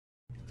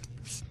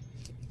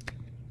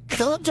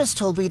Philip just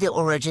told me the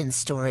origin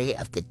story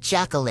of the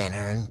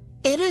jack-o'-lantern.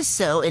 It is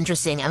so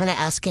interesting. I'm gonna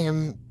ask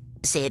him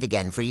to say it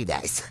again for you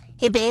guys.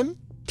 Hey, babe,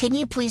 can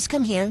you please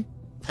come here?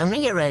 I'm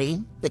gonna get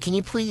ready, but can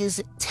you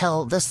please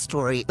tell the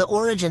story, the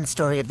origin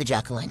story of the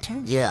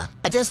jack-o'-lantern? Yeah,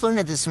 I just learned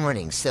it this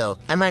morning, so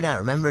I might not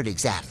remember it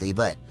exactly,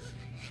 but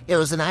it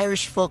was an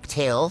Irish folk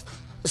tale.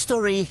 The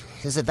story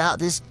is about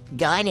this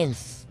guy named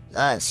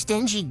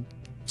Stingy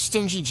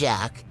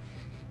Jack,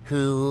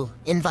 who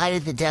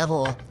invited the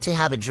devil to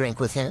have a drink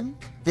with him.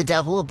 The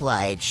devil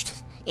obliged,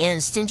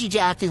 and Stingy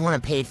Jack didn't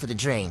want to pay for the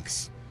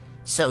drinks.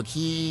 So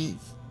he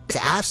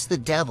asked the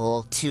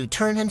devil to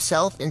turn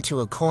himself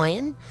into a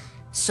coin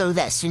so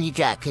that Stingy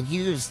Jack could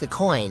use the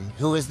coin,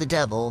 who was the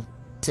devil,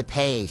 to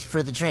pay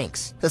for the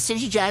drinks. The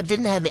Stingy Jack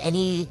didn't have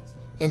any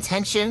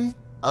intention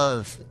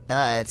of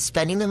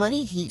spending the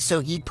money,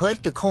 so he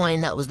put the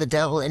coin that was the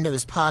devil into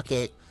his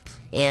pocket,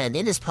 and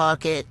in his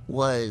pocket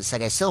was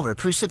like a silver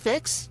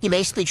crucifix. He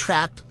basically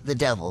trapped the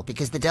devil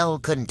because the devil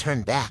couldn't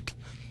turn back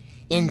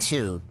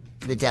into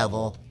the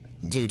devil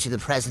due to the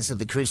presence of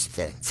the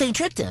crucifix. So he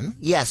tricked him.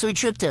 Yeah, so he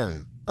tricked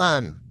him.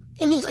 And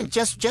he's like,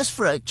 just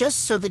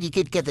so that he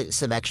could get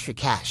some extra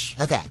cash.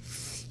 Okay.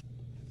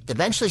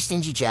 Eventually,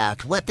 Stingy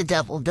Jack let the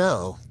devil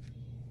go.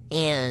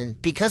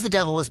 And because the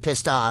devil was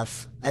pissed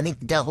off, I think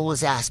the devil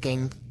was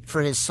asking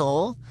for his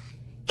soul.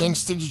 And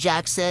Stingy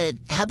Jack said,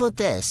 how about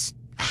this?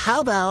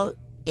 How about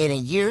in a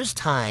year's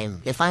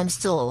time, if I'm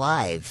still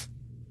alive,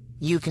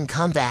 you can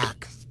come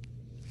back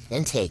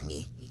and take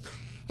me?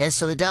 And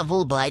so the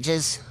devil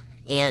obliges,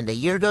 and a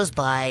year goes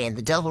by, and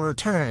the devil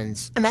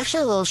returns. I'm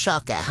actually a little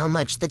shocked at how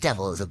much the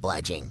devil is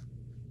obliging.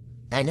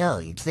 I know,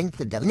 you'd think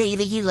the devil... No, you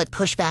think he'd, like,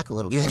 push back a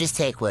little. You just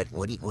take what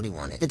he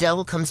wanted. The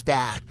devil comes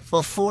back.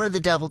 Before the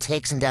devil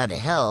takes him down to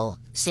hell,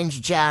 Stingy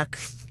Jack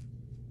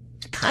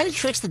kind of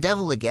tricks the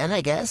devil again,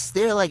 I guess.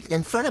 They're, like,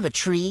 in front of a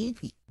tree.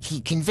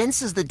 He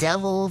convinces the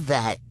devil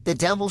that the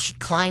devil should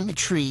climb the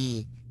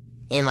tree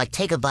and, like,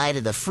 take a bite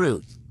of the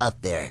fruit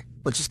up there.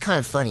 Which is kind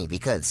of funny,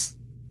 because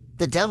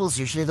the devil's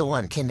usually the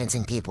one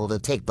convincing people to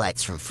take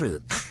bites from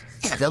fruit.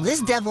 So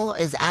this devil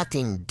is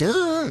acting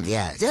dumb.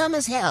 Yeah, dumb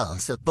as hell.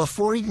 So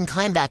before he can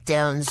climb back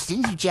down,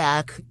 Stingy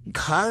Jack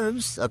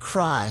carves a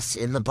cross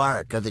in the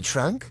bark of the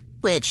trunk,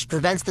 which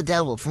prevents the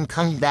devil from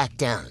coming back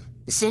down.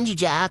 Stingy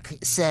Jack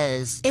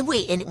says, and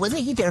wait, and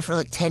wasn't he there for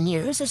like 10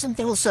 years or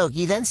something? Well, so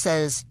he then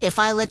says, if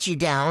I let you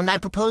down, I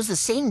propose the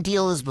same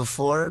deal as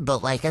before,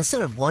 but like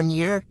instead of 1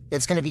 year,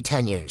 it's going to be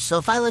 10 years. So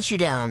if I let you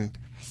down,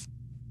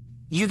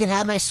 you can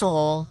have my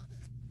soul,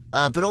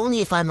 but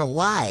only if I'm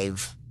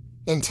alive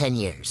in 10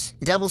 years.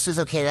 The devil says,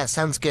 okay, that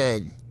sounds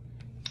good.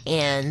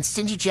 And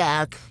Stingy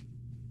Jack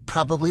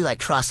probably like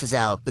crosses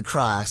out the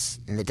cross,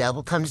 and the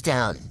devil comes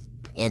down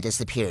and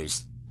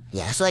disappears.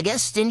 Yeah, so I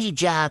guess Stingy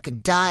Jack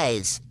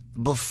dies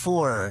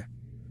before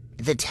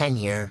the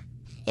 10-year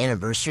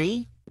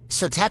anniversary.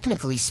 So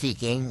technically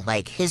speaking,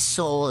 like, his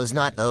soul is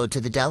not owed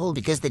to the devil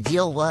because the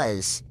deal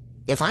was,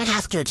 if I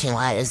have to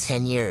last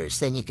 10 years,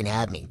 then you can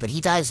have me. But he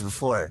dies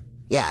before.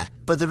 Yeah,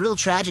 but the real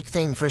tragic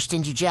thing for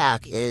Stingy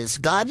Jack is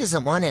God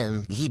doesn't want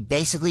him. He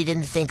basically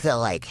didn't think that,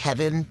 like,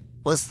 heaven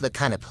was the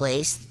kind of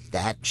place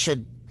that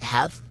should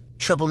have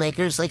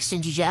troublemakers like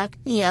Stingy Jack.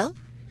 Yeah.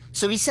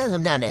 So he sent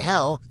him down to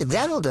hell. The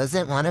devil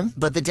doesn't want him,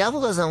 but the devil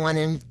doesn't want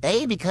him,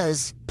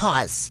 because...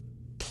 Pause.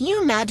 Can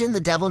you imagine the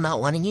devil not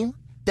wanting you?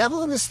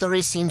 Devil in the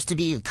story seems to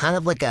be kind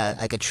of like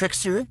a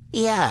trickster.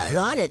 Yeah,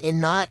 not it,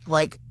 and not,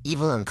 like,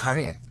 evil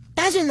incarnate.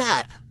 Imagine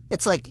that!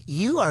 It's like,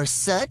 you are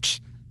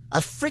such a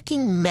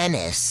freaking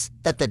menace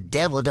that the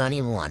devil don't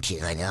even want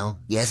you, I know?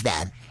 Yes,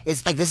 bad.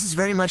 It's like, this is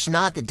very much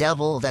not the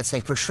devil that's,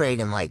 like,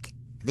 portrayed in, like,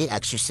 The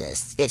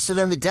Exorcist. So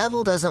then the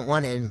devil doesn't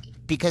want him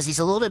because he's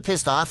a little bit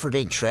pissed off for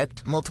being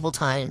tricked multiple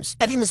times.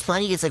 I think it's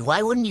funny. It's like,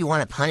 why wouldn't you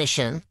want to punish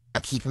him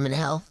and keep him in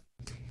hell?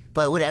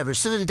 But whatever.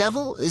 So the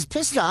devil is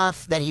pissed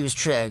off that he was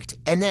tricked.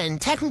 And then,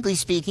 technically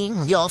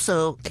speaking, he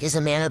also is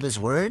a man of his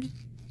word.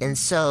 And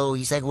so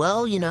he's like,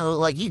 well, you know,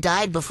 like, you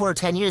died before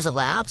 10 years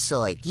elapsed. So,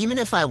 like, even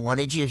if I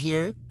wanted you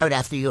here, I would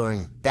have to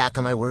go back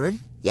on my word.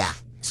 Yeah.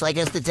 So I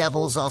guess the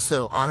devil's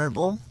also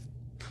honorable.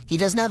 He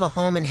doesn't have a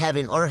home in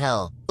heaven or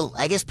hell. Oh,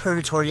 I guess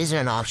purgatory isn't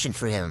an option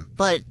for him.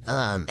 But,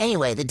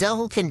 anyway, the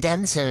devil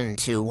condemns him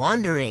to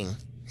wandering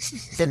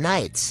the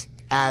nights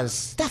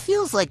as... That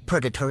feels like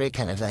purgatory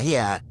kind of thing,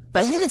 yeah.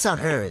 But I think it's on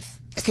Earth.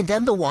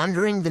 Condemned to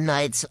wandering the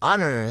nights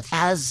on Earth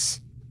as,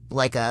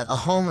 like, a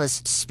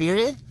homeless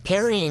spirit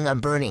carrying a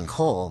burning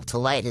coal to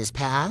light his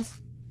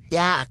path.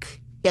 Jack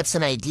gets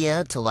an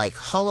idea to, like,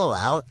 hollow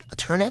out a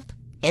turnip,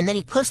 and then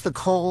he puts the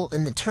coal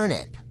in the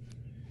turnip.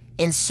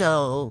 And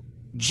so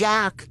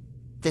Jack,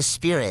 the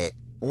spirit,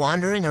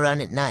 wandering around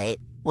at night,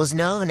 was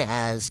known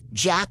as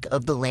Jack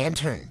of the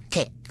Lantern.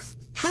 Okay,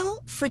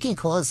 how freaking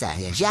cool is that?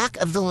 Jack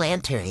of the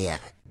Lantern, yeah.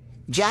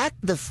 Jack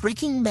the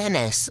freaking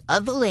menace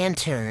of the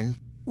lantern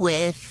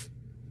with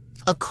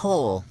a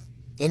coal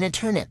in a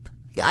turnip.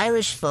 The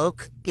Irish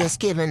folk is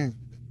given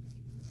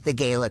the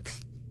Gaelic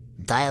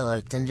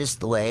dialect and just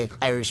the way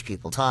Irish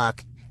people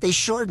talk. They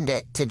shortened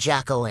it to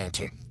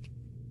Jack-o'-lantern.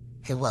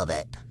 I love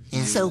it.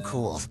 It's so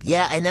cool.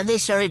 Yeah, and then they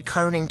started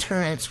cloning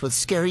turnips with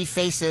scary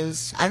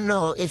faces. I don't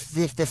know if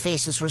the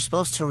faces were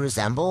supposed to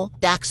resemble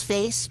Jack's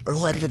face or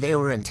whether they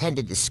were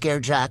intended to scare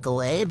Jack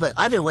away, but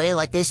either way,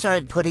 like, they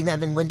started putting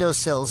them in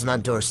windowsills and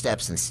on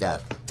doorsteps and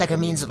stuff. It's like a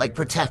means of, like,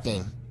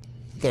 protecting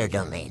their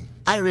domain.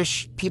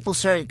 Irish people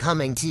started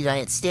coming to the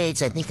United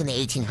States, I think in the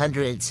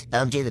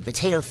 1800s, during the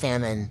potato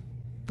famine.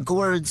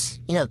 Gourds,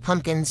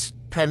 pumpkins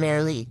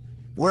primarily,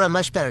 were a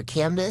much better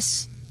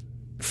canvas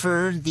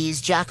for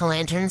these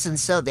jack-o'-lanterns, and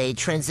so they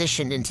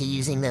transitioned into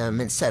using them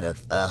instead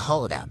of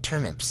hollowed-out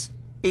turnips.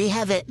 There you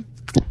have it.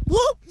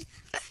 Whoop!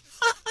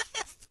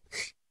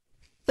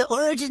 The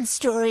origin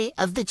story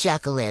of the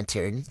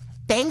jack-o'-lantern.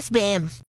 Thanks, ma'am.